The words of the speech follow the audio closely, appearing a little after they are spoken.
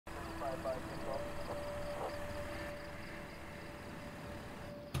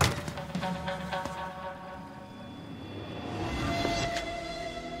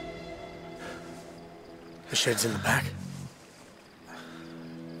The shed's in the back?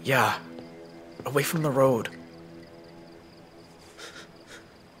 Yeah, away from the road.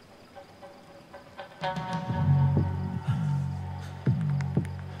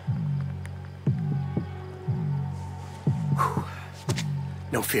 Whew.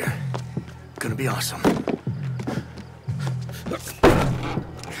 No fear. Gonna be awesome.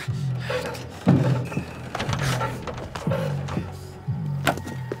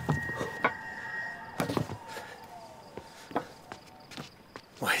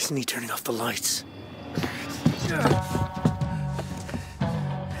 Why isn't he turning off the lights?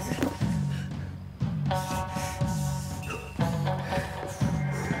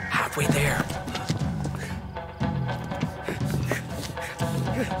 Halfway there.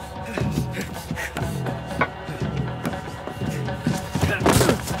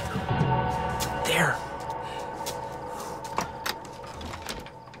 There.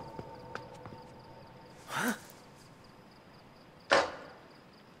 Huh?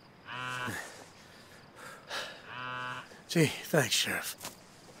 Gee, thanks, Sheriff.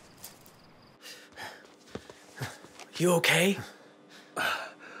 You okay?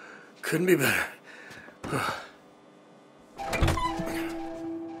 Couldn't be better.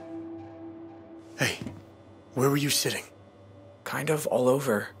 Hey, where were you sitting? Kind of all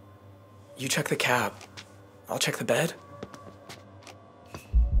over. You check the cab. I'll check the bed.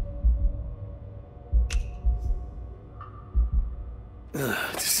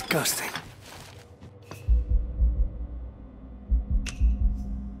 Ugh, disgusting.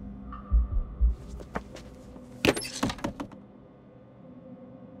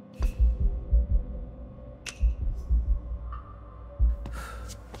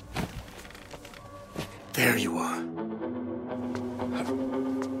 There you are.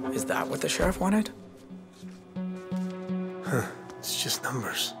 Is that what the sheriff wanted? Huh. It's just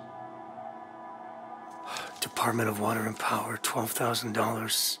numbers. Department of Water and Power,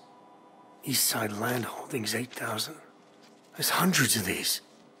 $12,000. East Side Land Holdings, $8,000. There's hundreds of these.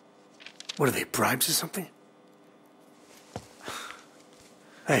 What are they, bribes or something?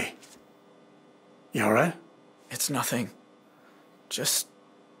 Hey. You all right? It's nothing. Just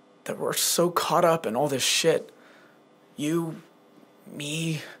that we're so caught up in all this shit. You,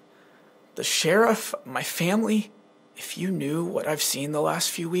 me, the sheriff, my family. If you knew what I've seen the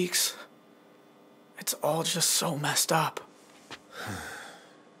last few weeks, it's all just so messed up.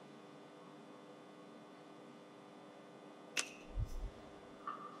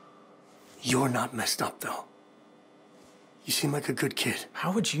 You're not messed up, though. You seem like a good kid.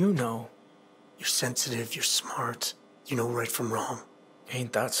 How would you know? You're sensitive, you're smart. You know right from wrong.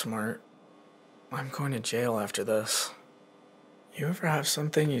 Ain't that smart. I'm going to jail after this. You ever have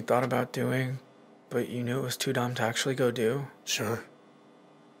something you thought about doing, but you knew it was too dumb to actually go do? Sure.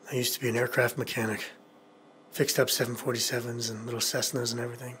 I used to be an aircraft mechanic. Fixed up 747s and little Cessnas and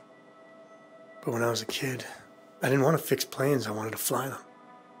everything. But when I was a kid, I didn't want to fix planes, I wanted to fly them.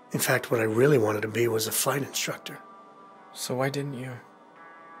 In fact, what I really wanted to be was a flight instructor. So why didn't you?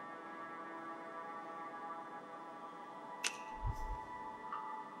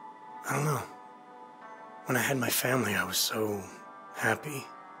 I don't know. When I had my family, I was so happy.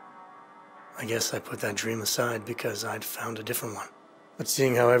 I guess I put that dream aside because I'd found a different one. But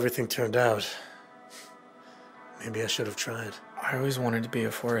seeing how everything turned out, maybe I should have tried. I always wanted to be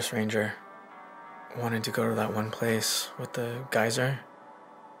a forest ranger. Wanted to go to that one place with the geyser.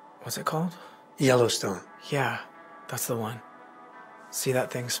 What's it called? Yellowstone. Yeah, that's the one. See that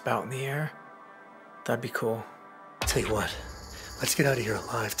thing spout in the air? That'd be cool. Tell you what, let's get out of here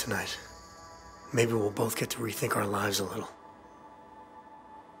alive tonight. Maybe we'll both get to rethink our lives a little.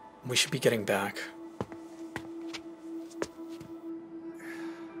 We should be getting back.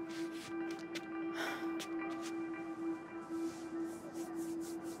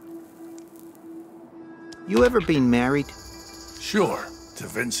 You ever been married? Sure, to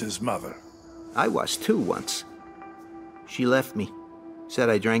Vince's mother. I was too once. She left me. Said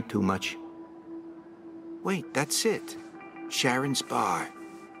I drank too much. Wait, that's it. Sharon's Bar.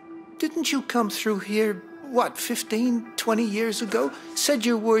 Didn't you come through here, what, 15, 20 years ago? Said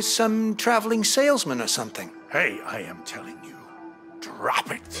you were some traveling salesman or something. Hey, I am telling you, drop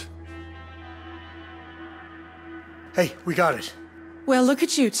it. Hey, we got it. Well, look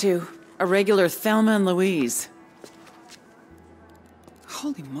at you two. A regular Thelma and Louise.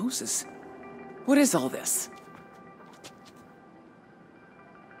 Holy Moses. What is all this?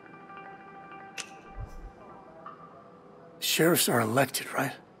 Sheriffs are elected,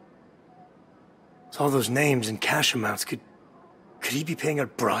 right? So all those names and cash amounts, could he be paying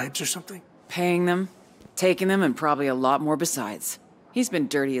out bribes or something? Paying them, taking them, and probably a lot more besides. He's been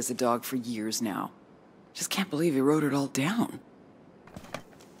dirty as a dog for years now. Just can't believe he wrote it all down.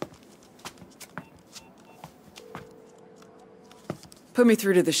 Put me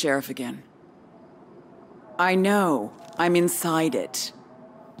through to the sheriff again. I know. I'm inside it.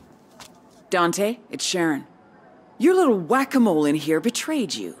 Dante, it's Sharon. Your little whack-a-mole in here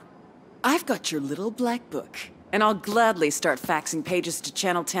betrayed you. I've got your little black book, and I'll gladly start faxing pages to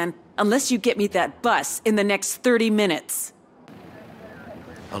Channel 10 unless you get me that bus in the next 30 minutes.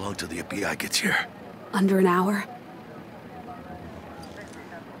 How long till the FBI gets here? Under an hour.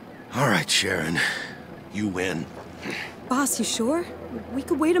 All right, Sharon. You win. Boss, you sure? We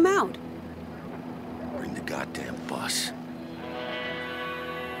could wait him out. Bring the goddamn bus.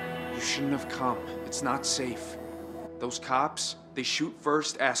 You shouldn't have come. It's not safe. Those cops, they shoot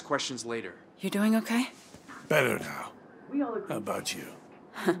first, ask questions later. You doing okay? Better now. How about you?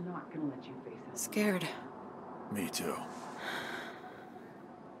 Scared. Me too.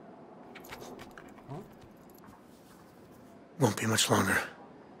 Won't be much longer.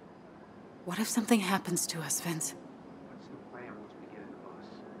 What if something happens to us, Vince? What's the plan once we get in the bus?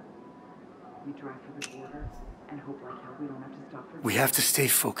 We drive for the border and hope like hell we don't have to stop for... We have to stay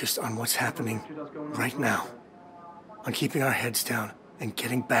focused on what's happening right now. On keeping our heads down and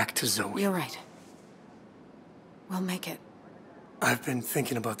getting back to Zoe. You're right. We'll make it. I've been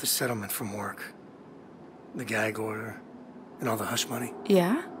thinking about the settlement from work. The gag order and all the hush money.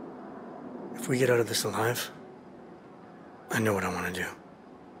 Yeah? If we get out of this alive, I know what I want to do.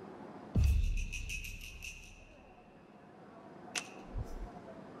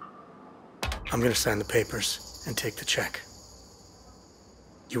 I'm gonna sign the papers and take the check.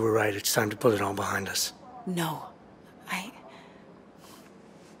 You were right, it's time to put it all behind us. No.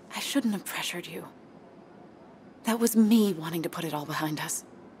 I shouldn't have pressured you. That was me wanting to put it all behind us.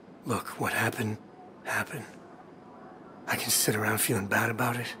 Look, what happened, happened. I can sit around feeling bad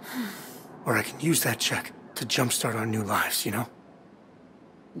about it, or I can use that check to jumpstart our new lives, you know?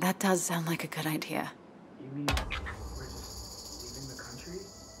 That does sound like a good idea. You mean we're just leaving the country?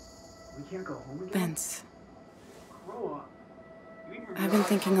 We can't go home again? Vince, Grow up. You even I've been realize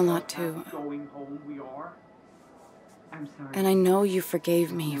thinking a how lot too. Going home we are? I'm sorry. And I know you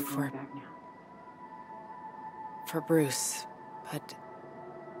forgave me We're going for back now. Bruce, but...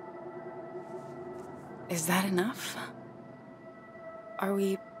 is that enough? Are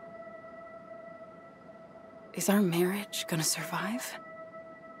we... is our marriage gonna survive?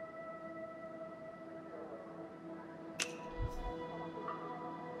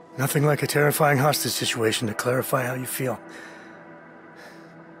 Nothing like a terrifying hostage situation to clarify how you feel.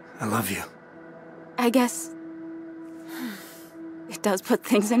 I love you. I guess... it does put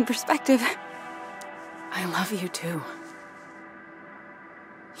things in perspective. I love you too.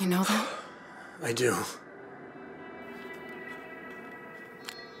 You know that? I do.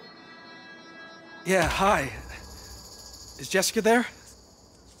 Yeah, hi. Is Jessica there?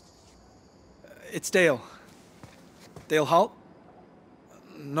 It's Dale. Dale Holt?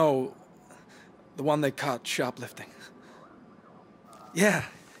 No, the one they caught shoplifting. Yeah,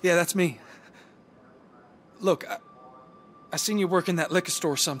 that's me. Look, I seen you work in that liquor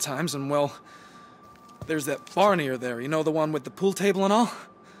store sometimes, and well, there's that bar near there, you know, the one with the pool table and all?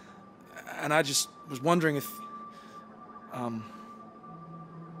 And I just was wondering if,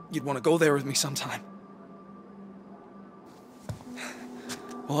 you'd want to go there with me sometime.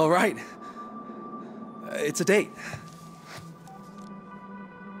 Well, all right. It's a date.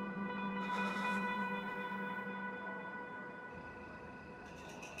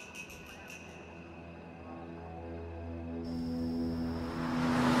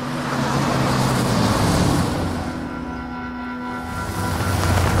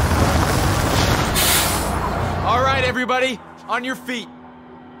 Everybody, on your feet.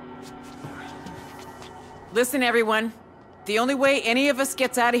 Listen, everyone. The only way any of us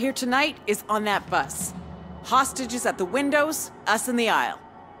gets out of here tonight is on that bus. Hostages at the windows, us in the aisle.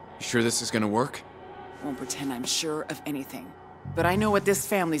 You sure this is gonna work? Won't pretend I'm sure of anything, but I know what this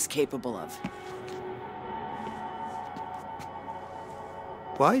family's capable of.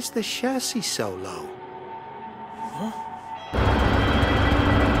 Why is the chassis so low?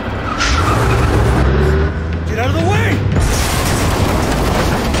 Get out of the way!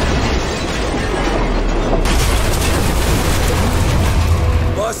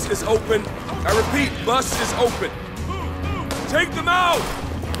 Bus is open. I repeat, bus is open. Take them out!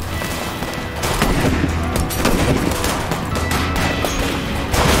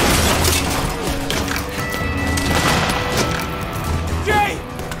 Jay!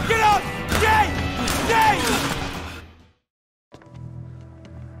 Get up! Jay! Jay!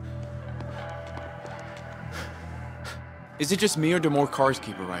 Is it just me, or do more cars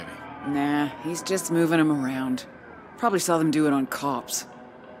keep arriving? Nah, he's just moving them around. Probably saw them do it on cops.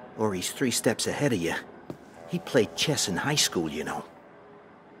 Or he's 3 steps ahead of you. He played chess in high school, you know.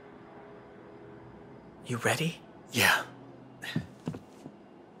 You ready? Yeah.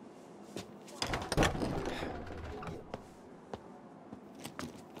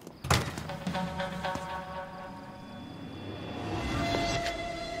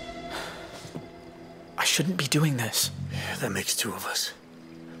 I shouldn't be doing this. Yeah, that makes 2 of us.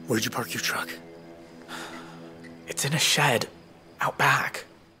 Where'd you park your truck? It's in a shed, out back.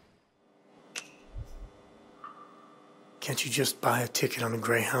 Can't you just buy a ticket on a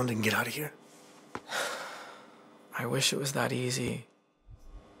Greyhound and get out of here? I wish it was that easy.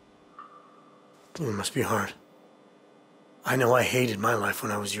 It must be hard. I know I hated my life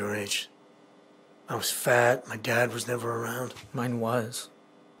when I was your age. I was fat, my dad was never around. Mine was.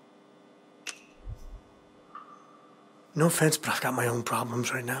 No offense, but I've got my own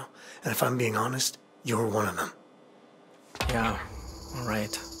problems right now. And if I'm being honest, you're one of them. Yeah, all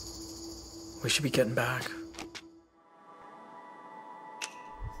right. We should be getting back.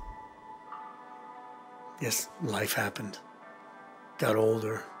 Yes, life happened. Got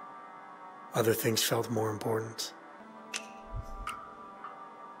older. Other things felt more important.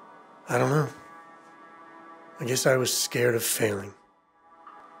 I don't know. I guess I was scared of failing.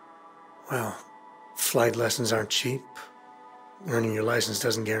 Well, flight lessons aren't cheap. Earning your license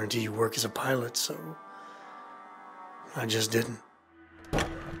doesn't guarantee you work as a pilot, so I just didn't.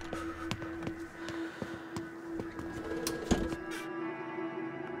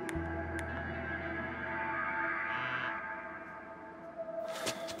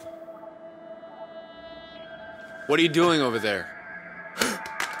 What are you doing over there?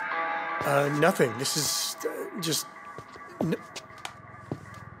 Nothing. This is just...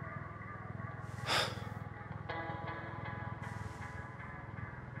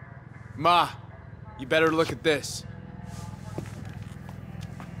 Ma, you better look at this.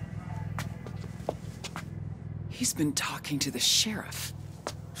 He's been talking to the sheriff.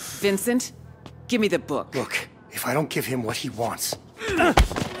 Vincent, give me the book. Look, if I don't give him what he wants...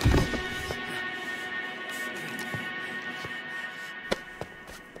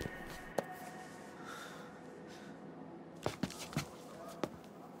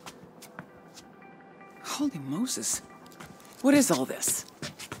 Holy Moses. What is all this?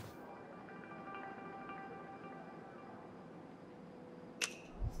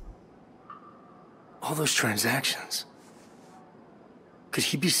 All those transactions. Could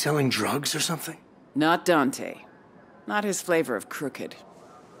he be selling drugs or something? Not Dante. Not his flavor of crooked.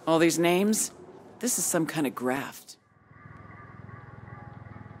 All these names? This is some kind of graft.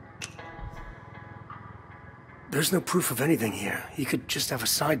 There's no proof of anything here. He could just have a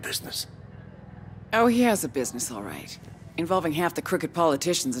side business. Oh, he has a business, all right. Involving half the crooked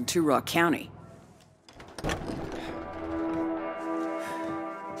politicians in Two Rock County.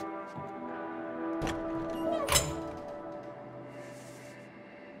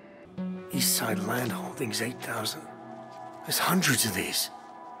 Eastside Land Holdings, 8,000. There's hundreds of these.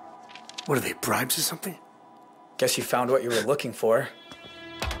 What are they, bribes or something? Guess you found what you were looking for.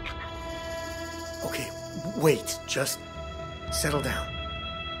 Okay, wait, just settle down.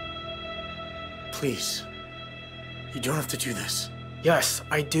 Please. You don't have to do this. Yes,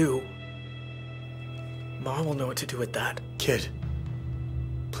 I do. Ma will know what to do with that. Kid,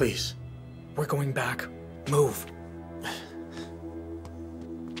 please. We're going back. Move.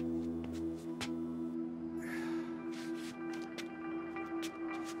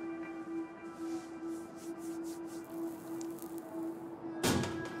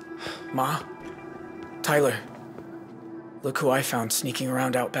 Ma? Tyler. Look who I found sneaking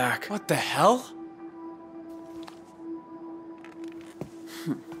around out back. What the hell?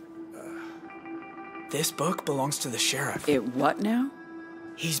 This book belongs to the sheriff. It what now?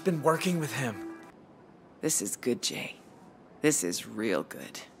 He's been working with him. This is good, Jay. This is real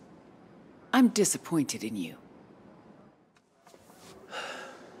good. I'm disappointed in you.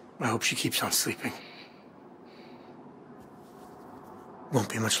 I hope she keeps on sleeping. Won't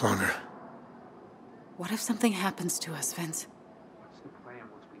be much longer. What if something happens to us, Vince? What's the plan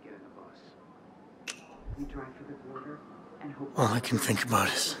once we get in the bus? We drive for the border and hope... All I can think about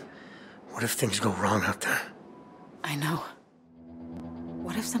is, what if things go wrong out there? I know.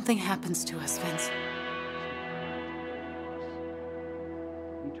 What if something happens to us, Vince?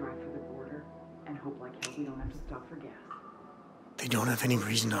 We drive for the border and hope like hell we don't have to stop for gas. They don't have any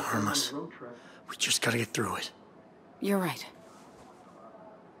reason to harm us. Road trip. We just gotta get through it. You're right.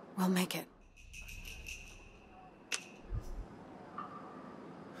 We'll make it.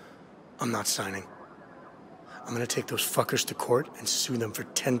 I'm not signing. I'm gonna take those fuckers to court and sue them for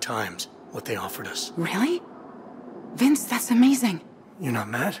 10 times what they offered us. Really? Vince, that's amazing. You're not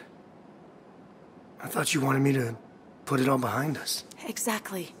mad? I thought you wanted me to put it all behind us.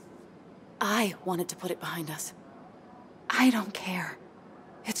 Exactly. I wanted to put it behind us. I don't care.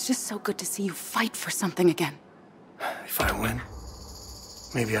 It's just so good to see you fight for something again. If I win,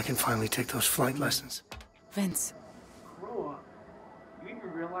 maybe I can finally take those flight lessons. Vince, Grow up. You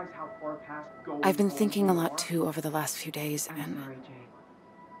even realize how far past going I've been home thinking you a lot are? too over the last few days, I'm and sorry, Jay.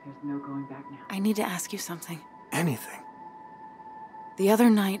 There's no going back now. I need to ask you something. Anything. The other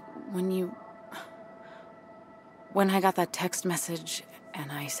night, when I got that text message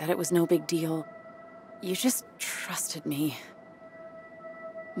and I said it was no big deal, you just trusted me.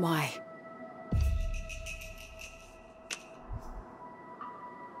 Why?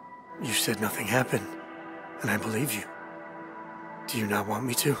 You said nothing happened, and I believe you. Do you not want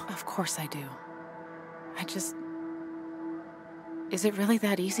me to? Of course I do. Is it really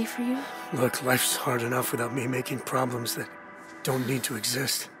that easy for you? Look, life's hard enough without me making problems that don't need to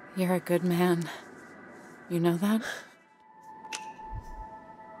exist. You're a good man. You know that?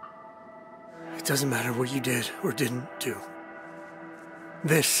 It doesn't matter what you did or didn't do.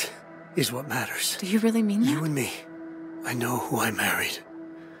 This is what matters. Do you really mean that? You and me. I know who I married.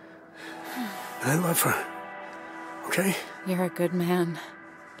 And I love her. Okay? You're a good man.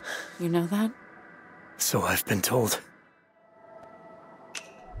 You know that? So I've been told.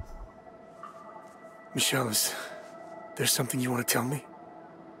 Michelle, is there something you want to tell me?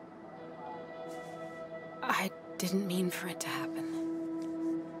 I didn't mean for it to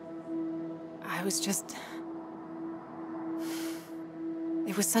happen. I was just...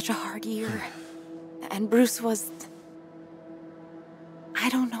 It was such a hard year. And Bruce was... I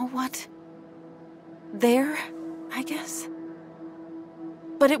don't know what. There, I guess.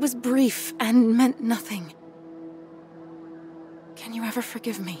 But it was brief and meant nothing. Can you ever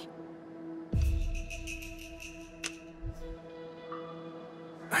forgive me?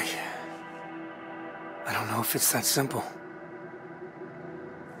 I don't know if it's that simple.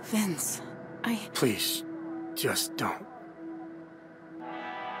 Vince, Please, just don't.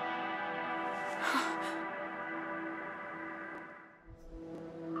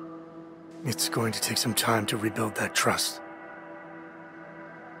 It's going to take some time to rebuild that trust.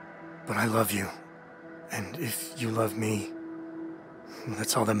 But I love you. And if you love me,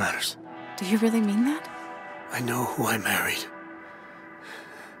 that's all that matters. Do you really mean that? I know who I married.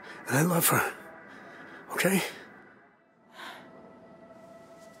 And I love her. Okay?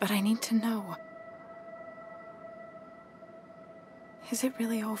 But I need to know. Is it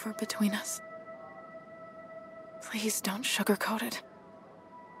really over between us? Please don't sugarcoat it.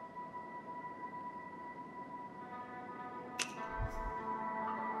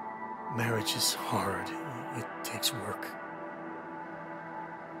 Marriage is hard. It takes work.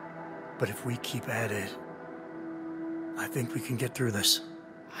 But if we keep at it, I think we can get through this.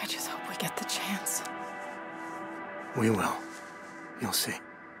 I just hope we get the chance. We will. You'll see.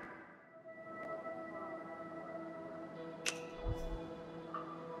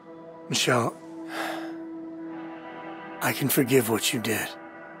 Michelle, I can forgive what you did,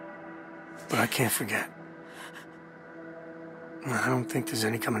 but I can't forget. I don't think there's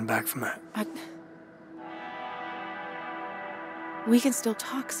any coming back from that. We can still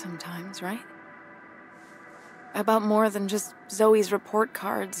talk sometimes, right? About more than just Zoe's report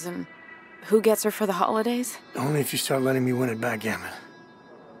cards and who gets her for the holidays? Only if you start letting me win at backgammon.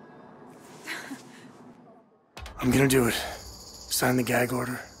 I'm gonna do it. Sign the gag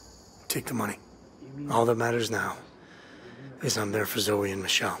order. Take the money. All that matters now is I'm there for Zoe and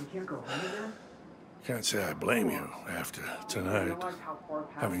Michelle. Can't say I blame you after tonight.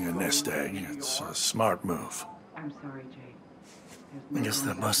 Having a nest egg, it's a smart move. I'm sorry, Jay. I guess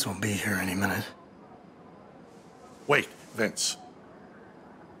the bus will be here any minute. Wait, Vince.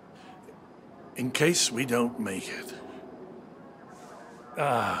 In case we don't make it.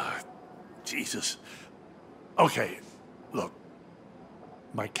 Jesus. Okay, look.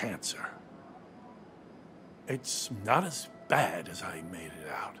 My cancer. It's not as bad as I made it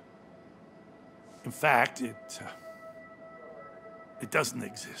out. In fact, it doesn't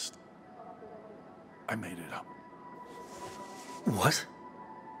exist. I made it up. What?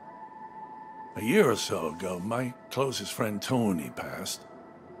 A year or so ago, my closest friend Tony passed,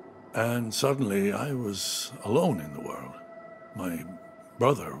 and suddenly I was alone in the world. My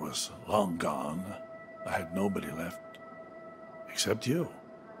brother was long gone. I had nobody left except you.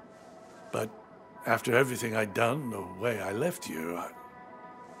 But after everything I'd done, the way I left you,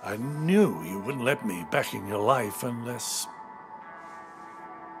 I knew you wouldn't let me back in your life unless...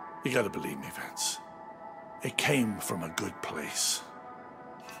 You gotta believe me, Vince. It came from a good place.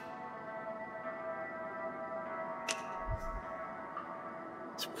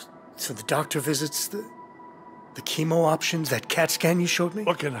 So the doctor visits, the chemo options, that CAT scan you showed me?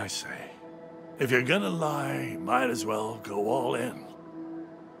 What can I say? If you're gonna lie, might as well go all in.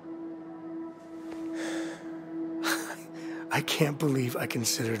 I can't believe I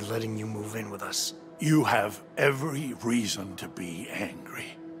considered letting you move in with us. You have every reason to be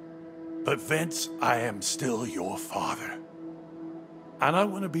angry. But Vince, I am still your father. And I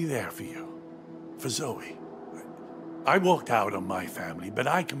want to be there for you. For Zoe. I walked out on my family, but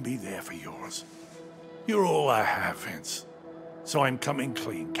I can be there for yours. You're all I have, Vince. So I'm coming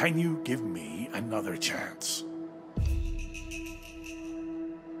clean. Can you give me another chance?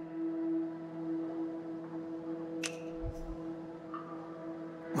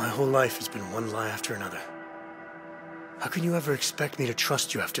 My whole life has been one lie after another. How can you ever expect me to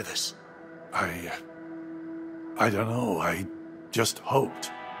trust you after this? I don't know. I just hoped.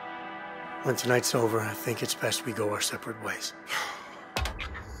 When tonight's over, I think it's best we go our separate ways.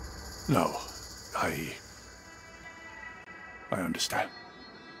 No, I understand.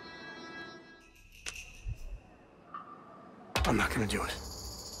 I'm not gonna do it.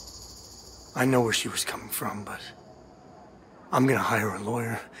 I know where she was coming from, but I'm gonna hire a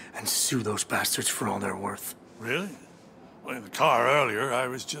lawyer and sue those bastards for all they're worth. Really? Well, in the car earlier, I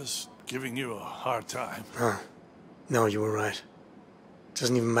was just giving you a hard time. Huh. No, you were right. It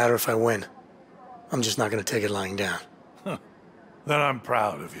doesn't even matter if I win. I'm just not gonna take it lying down. Huh. Then I'm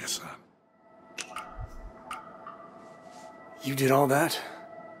proud of you, son. You did all that?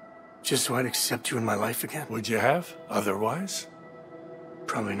 Just so I'd accept you in my life again? Would you have, otherwise?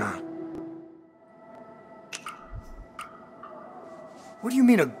 Probably not. What do you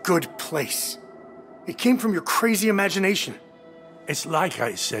mean, a good place? It came from your crazy imagination. It's like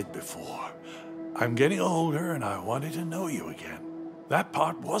I said before. I'm getting older and I wanted to know you again. That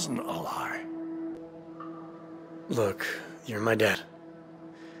part wasn't a lie. Look, you're my dad.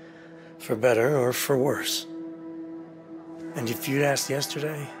 For better or for worse. And if you'd asked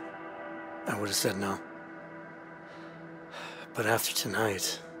yesterday, I would have said no. But after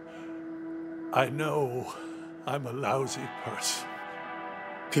tonight... I know I'm a lousy person.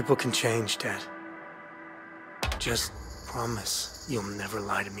 People can change, Dad. Just promise you'll never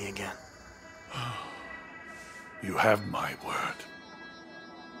lie to me again. You have my word.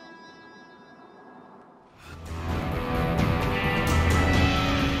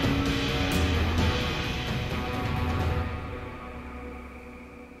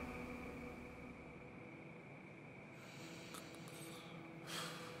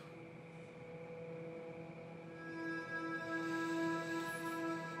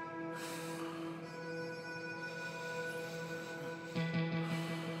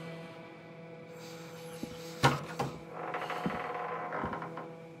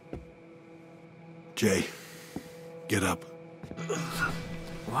 Jay, get up.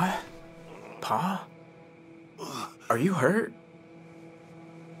 What? Pa? Are you hurt?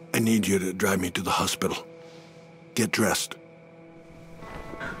 I need you to drive me to the hospital. Get dressed.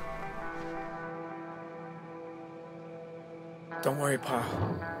 Don't worry, Pa.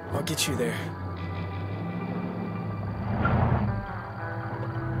 I'll get you there.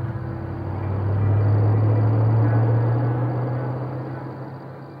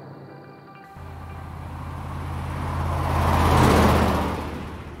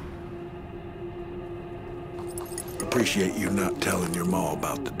 Appreciate you not telling your ma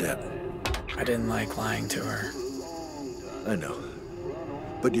about the debt. I didn't like lying to her. I know.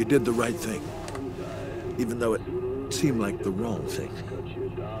 But you did the right thing. Even though it seemed like the wrong thing.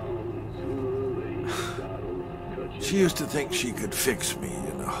 She used to think she could fix me,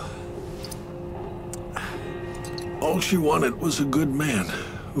 you know. All she wanted was a good man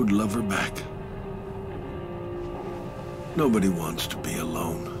who'd love her back. Nobody wants to be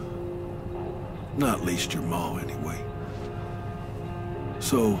alone. Not least your ma, anyway.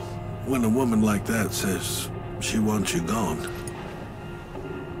 So, when a woman like that says she wants you gone,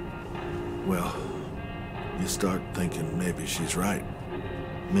 well, you start thinking maybe she's right.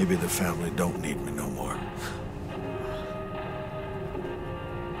 Maybe the family don't need me no more.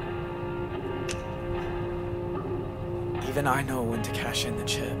 Even I know when to cash in the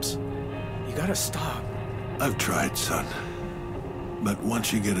chips. You gotta stop. I've tried, son. But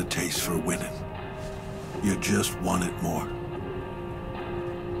once you get a taste for winning, you just want it more.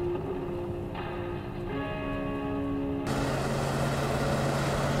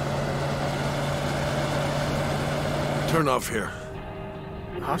 Turn off here.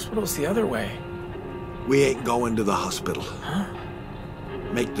 Hospital's the other way. We ain't going to the hospital. Huh?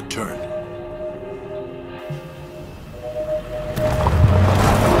 Make the turn.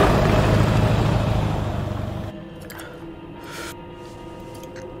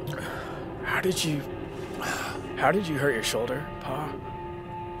 How did you hurt your shoulder, Pa?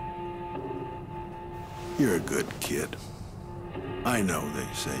 You're a good kid. I know they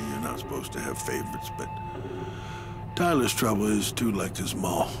say you're not supposed to have favorites, but Tyler's trouble is too like his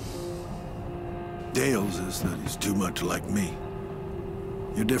ma. Dale's is that he's too much like me.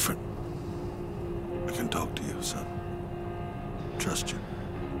 You're different. I can talk to you, son. Trust you.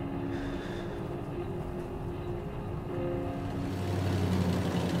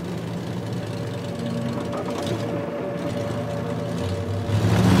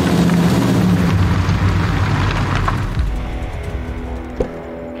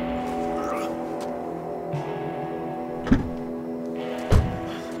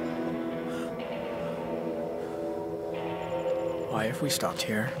 Why if we stopped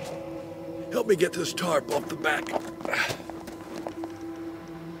here? Help me get this tarp off the back.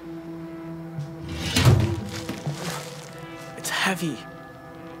 It's heavy.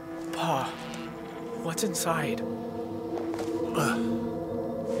 Pa, what's inside?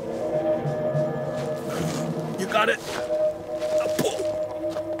 You got it? Pull.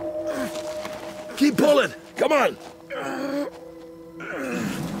 Keep pulling. Come on.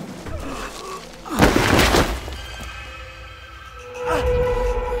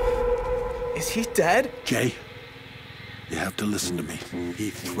 Is he dead? Jay, you have to listen to me. He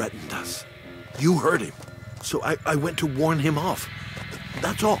threatened us. You heard him. So I went to warn him off.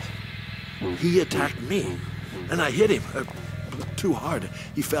 That's all. He attacked me, and I hit him too hard.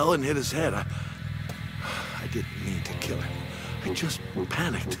 He fell and hit his head. I didn't mean to kill him. I just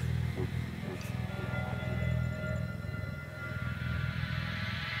panicked.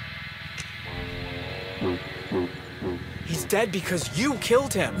 He's dead because you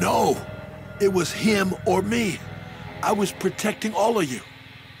killed him. No, it was him or me. I was protecting all of you.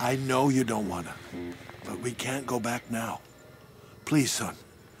 I know you don't want to, but we can't go back now. Please, son,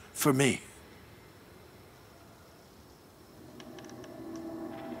 for me.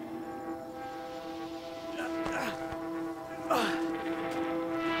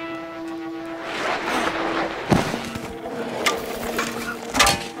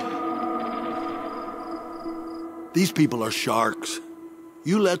 These people are sharks.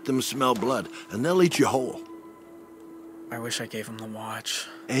 You let them smell blood, and they'll eat you whole. I wish I gave him the watch.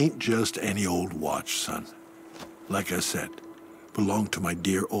 Ain't just any old watch, son. Like I said, belonged to my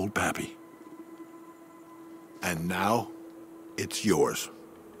dear old pappy. And now, it's yours.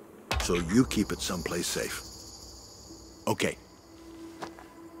 So you keep it someplace safe. Okay.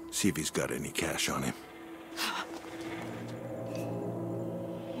 See if he's got any cash on him.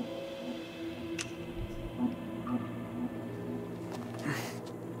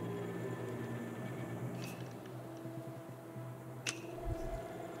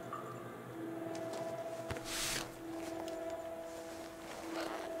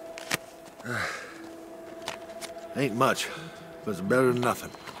 Ain't much, but it's better than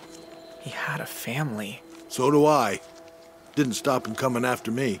nothing. He had a family. So do I. Didn't stop him coming after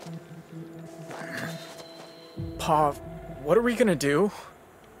me. Pa, what are we gonna do?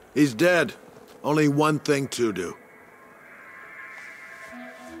 He's dead. Only one thing to do.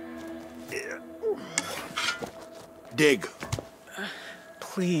 Dig.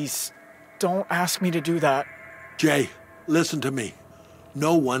 Please, don't ask me to do that. Jay, listen to me.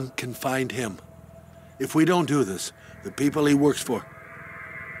 No one can find him. If we don't do this, the people he works for...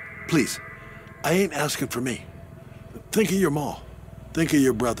 Please, I ain't asking for me. Think of your ma. Think of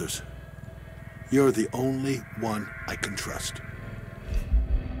your brothers. You're the only one I can trust.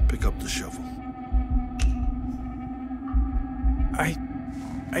 Pick up the shovel.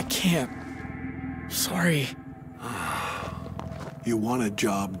 I can't. Sorry. You want a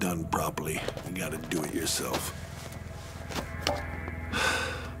job done properly, you gotta do it yourself.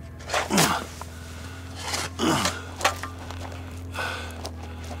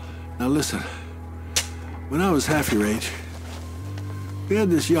 Now listen, when I was half your age, we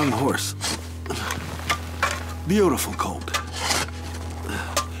had this young horse. Beautiful colt.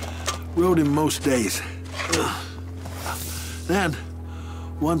 Rode him most days. Then,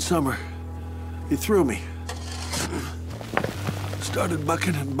 one summer, he threw me. Started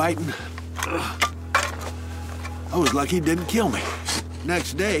bucking and biting. I was lucky he didn't kill me.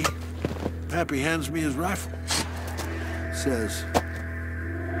 Next day, Pappy hands me his rifle. Says,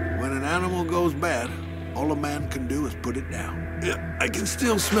 when an animal goes bad, all a man can do is put it down. Yeah, I can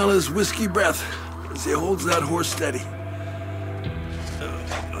still smell his whiskey breath as he holds that horse steady.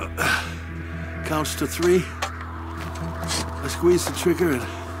 Counts to 3. I squeeze the trigger, and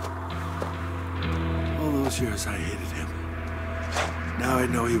all those years I hated him. Now I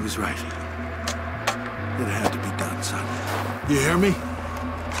know he was right. It had to be done, son. You hear me?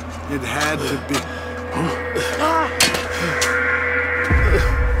 It had to be.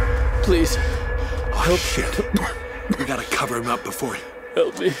 Please. Oh, shit. We gotta cover him up before he...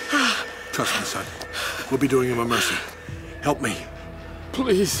 Help me. Trust me, son. We'll be doing him a mercy. Help me.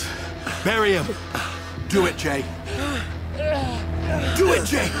 Please. Bury him. Do it, Jay. Do it,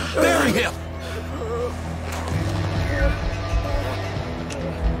 Jay. Bury him.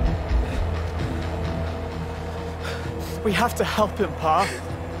 We have to help him, Pa.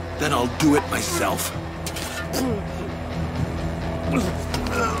 Then I'll do it myself.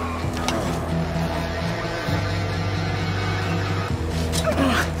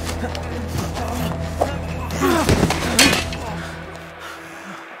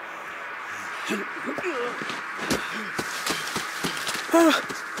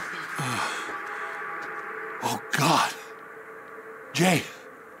 Oh, God. Jay.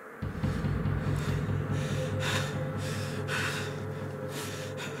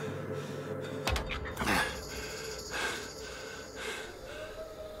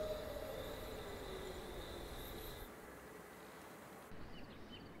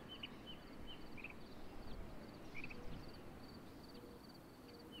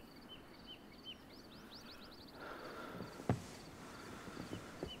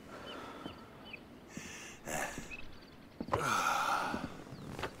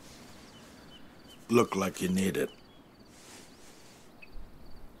 Look like you need it.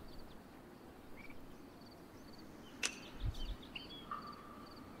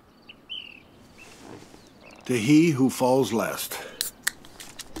 To he who falls last.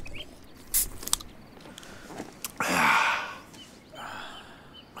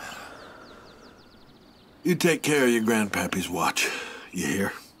 You take care of your grandpappy's watch, you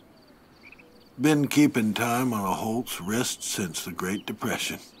hear? Been keeping time on a Holt's wrist since the Great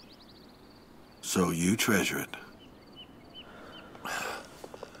Depression. So you treasure it.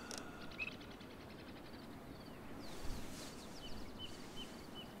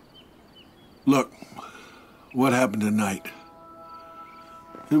 Look, what happened tonight?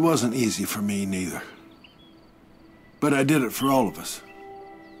 It wasn't easy for me neither. But I did it for all of us.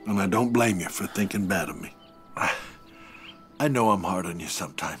 And I don't blame you for thinking bad of me. I know I'm hard on you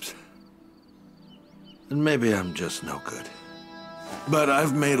sometimes. And maybe I'm just no good. But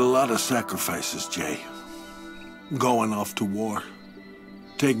I've made a lot of sacrifices, Jay. Going off to war.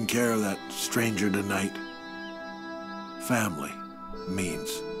 Taking care of that stranger tonight. Family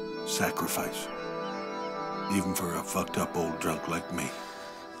means sacrifice. Even for a fucked up old drunk like me.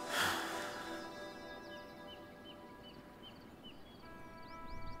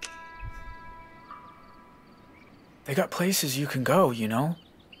 They got places you can go, you know?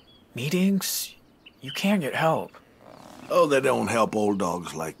 Meetings. You can get help. Oh, they don't help old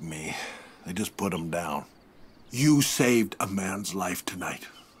dogs like me. They just put them down. You saved a man's life tonight.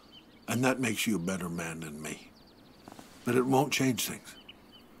 And that makes you a better man than me. But it won't change things.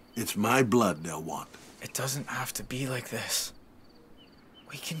 It's my blood they'll want. It doesn't have to be like this.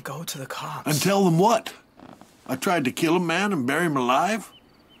 We can go to the cops. And tell them what? I tried to kill a man and bury him alive?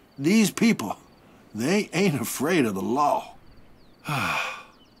 These people, they ain't afraid of the law. I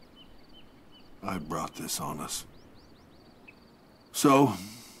brought this on us. So,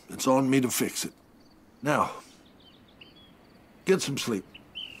 it's on me to fix it. Now, get some sleep.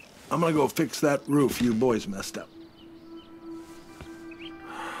 I'm gonna go fix that roof you boys messed up.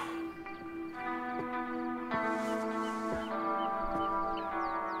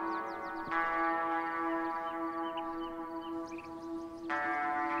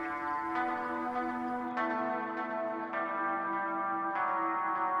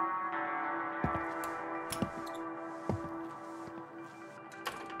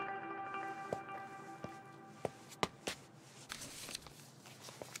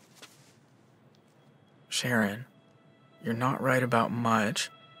 Sharon, you're not right about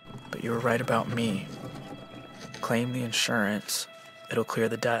much, but you were right about me. Claim the insurance. It'll clear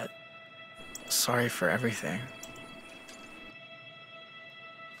the debt. Sorry for everything.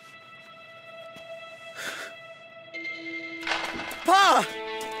 Pa!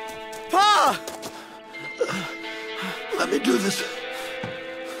 Pa! Let me do this.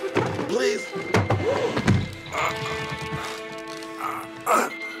 Please.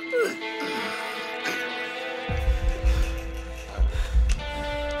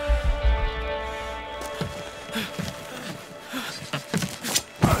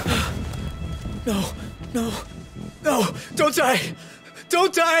 No, no, no, don't die!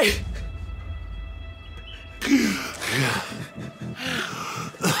 Don't die!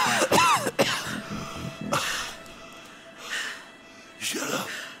 Shut up.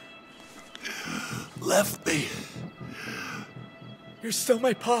 Left me. You're still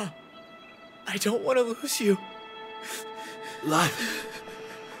my pa. I don't want to lose you. Life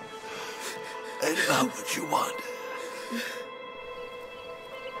ain't not what you want.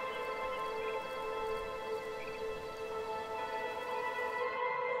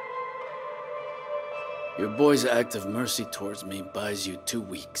 Your boy's act of mercy towards me buys you 2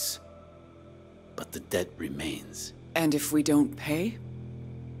 weeks. But the debt remains. And if we don't pay?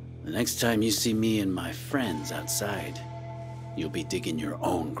 The next time you see me and my friends outside, you'll be digging your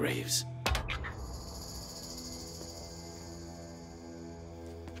own graves.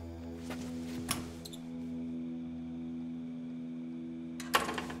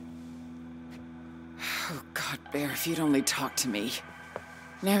 Oh, God, Bear, if you'd only talk to me.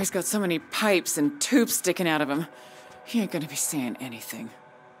 Now he's got so many pipes and tubes sticking out of him. He ain't gonna be saying anything.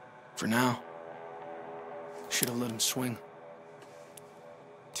 For now. Should have let him swing.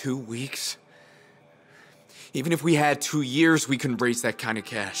 2 weeks? Even if we had 2 years, we couldn't raise that kind of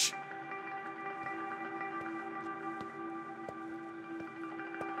cash.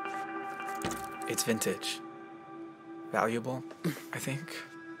 It's vintage. Valuable, I think.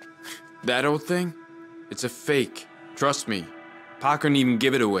 That old thing? It's a fake. Trust me. Pa couldn't even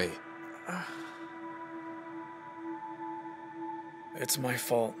give it away. It's my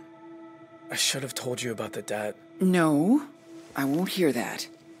fault. I should have told you about the debt. No, I won't hear that.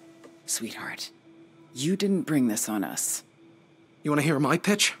 Sweetheart, you didn't bring this on us. You want to hear my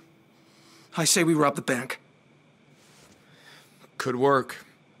pitch? I say we rob the bank. Could work.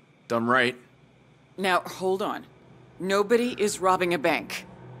 Done right. Now, hold on. Nobody is robbing a bank.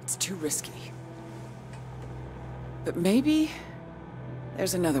 It's too risky. But maybe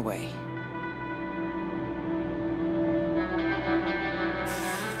there's another way.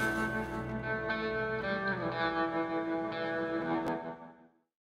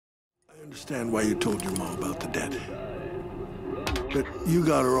 I understand why you told your mom about the debt. But you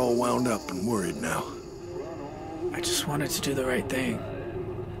got her all wound up and worried now. I just wanted to do the right thing.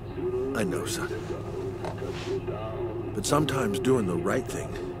 I know, son. But sometimes doing the right thing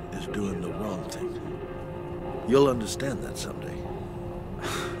is doing the wrong thing. You'll understand that someday.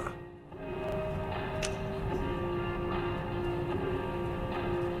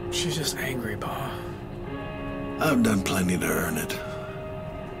 She's just angry, Pa. I've done plenty to earn it.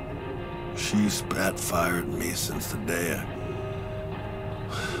 She spat fire at me since the day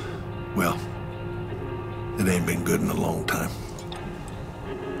Well, it ain't been good in a long time.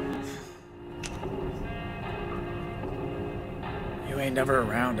 You ain't never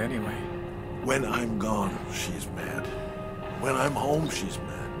around anyway. When I'm gone, she's mad. When I'm home, she's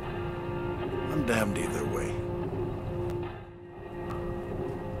mad. I'm damned either way.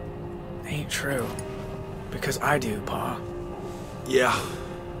 Ain't true. Because I do, Pa. Yeah,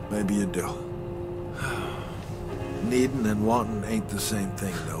 maybe you do. Needing and wanting ain't the same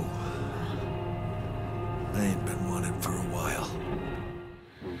thing, though. I ain't been wanted for a while.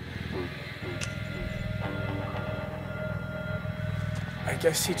 I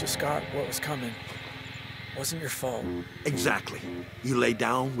guess he just got what was coming. Wasn't your fault. Exactly. You lay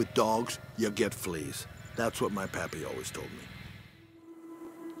down with dogs, you get fleas. That's what my pappy always told me.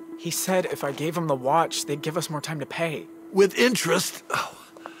 He said if I gave him the watch, they'd give us more time to pay. With interest? Oh,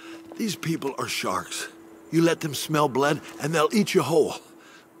 these people are sharks. You let them smell blood, and they'll eat you whole.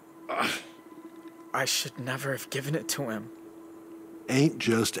 I should never have given it to him. Ain't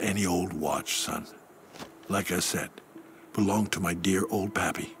just any old watch, son. Like I said, belonged to my dear old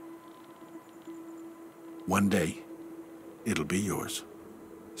pappy. One day, it'll be yours.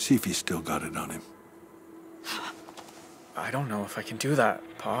 See if he's still got it on him. I don't know if I can do that,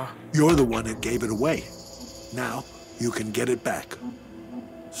 Pa. You're the one that gave it away. Now, you can get it back.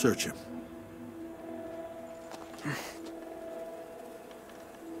 Search him.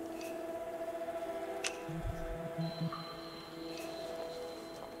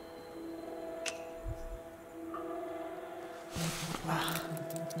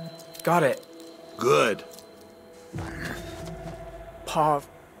 Got it. Good. Pa,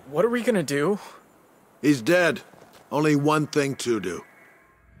 what are we gonna do? He's dead. Only one thing to do.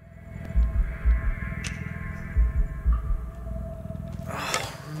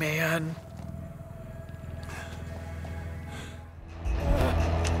 Oh, man.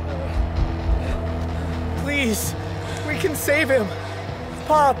 Please, we can save him.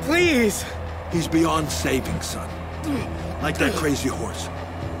 Pa, please. He's beyond saving, son. Like that crazy horse.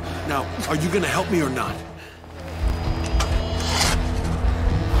 Now, are you gonna help me or not?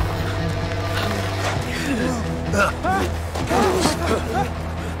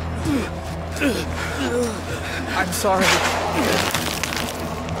 I'm sorry.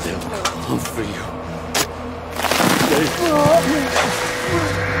 They'll come for you.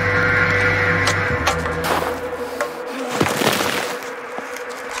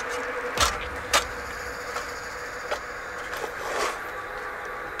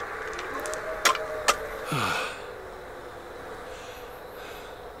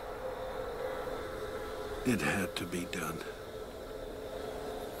 It had to be done.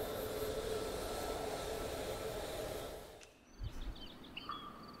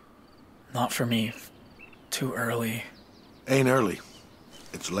 Not for me. Too early. Ain't early.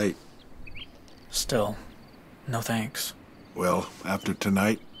 It's late. Still, no thanks. Well, after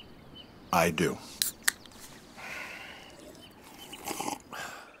tonight, I do.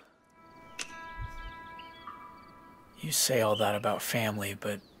 You say all that about family,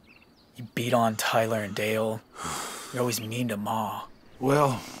 but you beat on Tyler and Dale. You're always mean to Ma.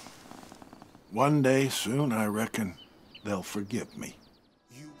 Well, one day soon, I reckon they'll forgive me.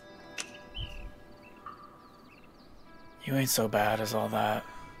 You ain't so bad as all that.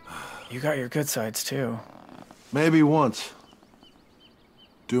 You got your good sides, too. Maybe once.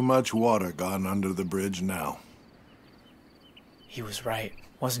 Too much water gone under the bridge now. He was right,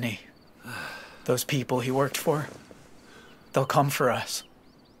 wasn't he? Those people he worked for, they'll come for us.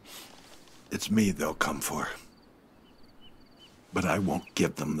 It's me they'll come for. But I won't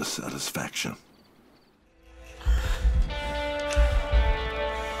give them the satisfaction.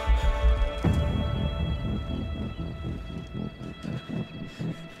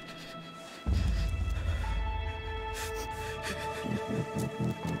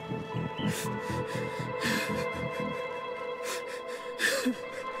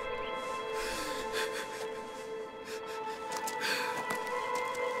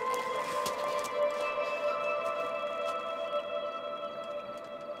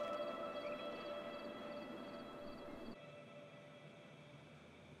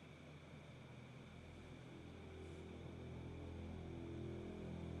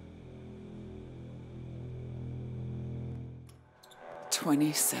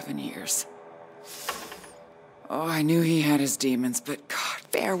 "27 years. Oh, I knew he had his demons, but God,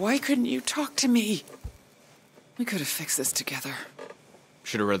 Bear, why couldn't you talk to me? We could have fixed this together.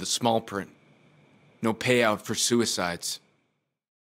 Should have read the small print. No payout for suicides.